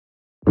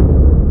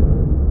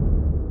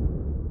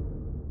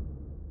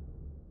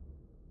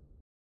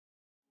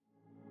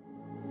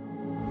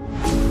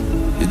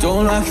You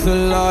don't like the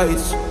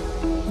lights,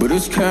 but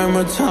it's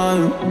camera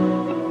time.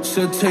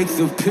 Said take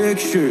the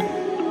picture,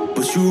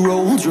 but you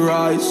rolled your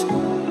eyes.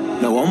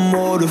 Now I'm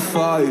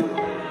mortified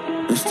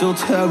and still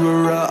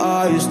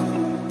terrorized.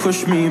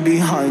 Push me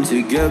behind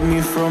to get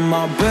me from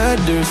my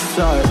better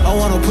side. I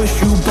wanna push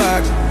you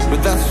back,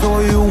 but that's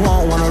all you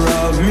want. Wanna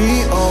rub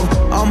me up,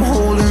 I'm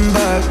holding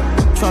back.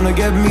 Tryna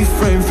get me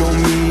framed, throw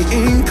me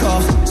in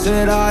cuffs.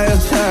 Said I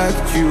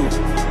attacked you,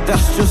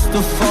 that's just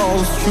a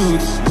false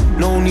truth.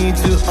 No need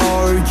to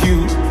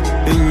argue,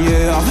 and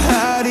yeah, I've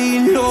had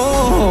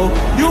enough.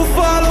 You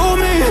follow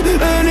me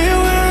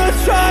anywhere I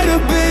try to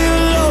be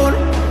alone.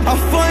 I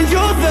find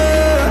you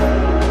there.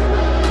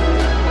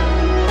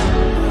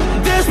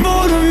 There's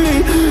more to me.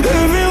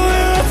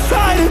 Everywhere I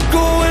try to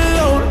go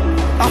alone,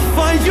 I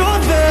find you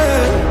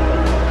there.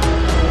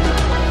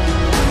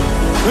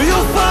 You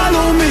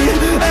follow me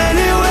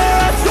anywhere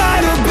I try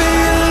to be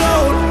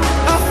alone,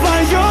 I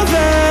find you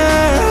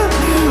there.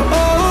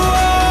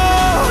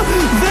 Oh,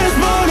 there's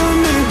more to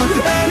me.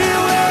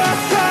 Anywhere I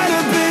try to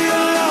be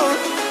alone,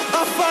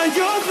 I find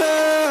you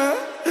there.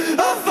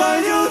 I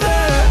find you there.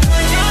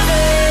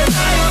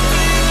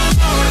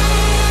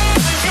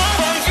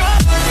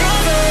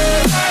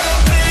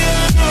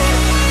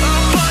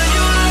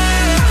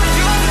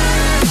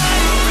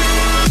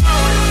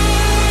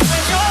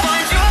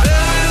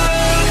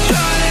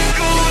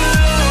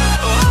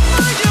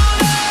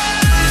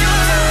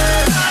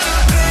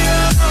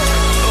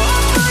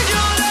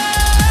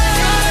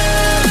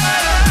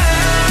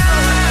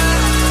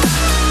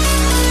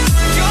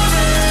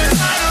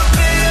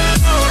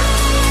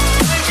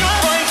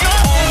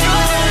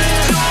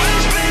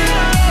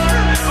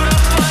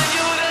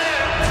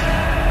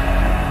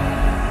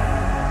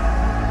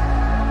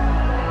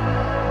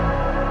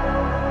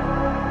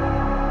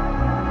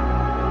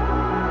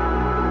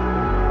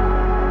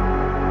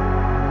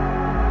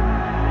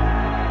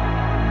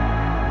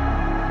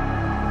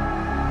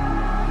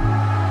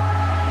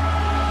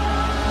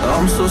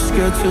 I'm so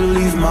scared to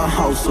leave my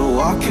house, so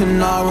I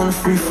cannot run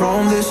free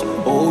from this.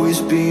 Always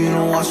being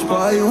watched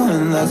by you,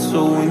 and that's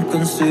so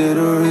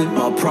inconsiderate.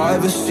 My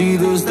privacy,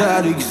 does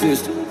that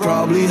exist?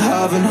 Probably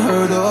haven't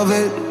heard of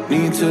it.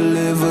 Need to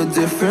live a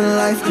different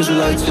life, cause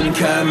lights and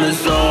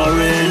cameras are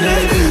in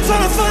it.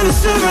 Trying to find a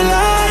silver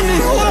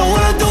lining. All I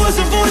wanna do is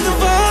avoid the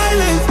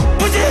violence,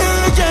 but you're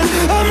here again,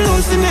 I'm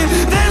losing it.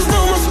 There's no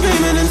more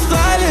screaming and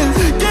silence.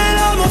 Get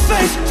out my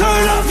face,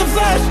 turn off the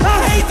flash. I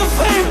hate the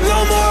fame, no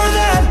more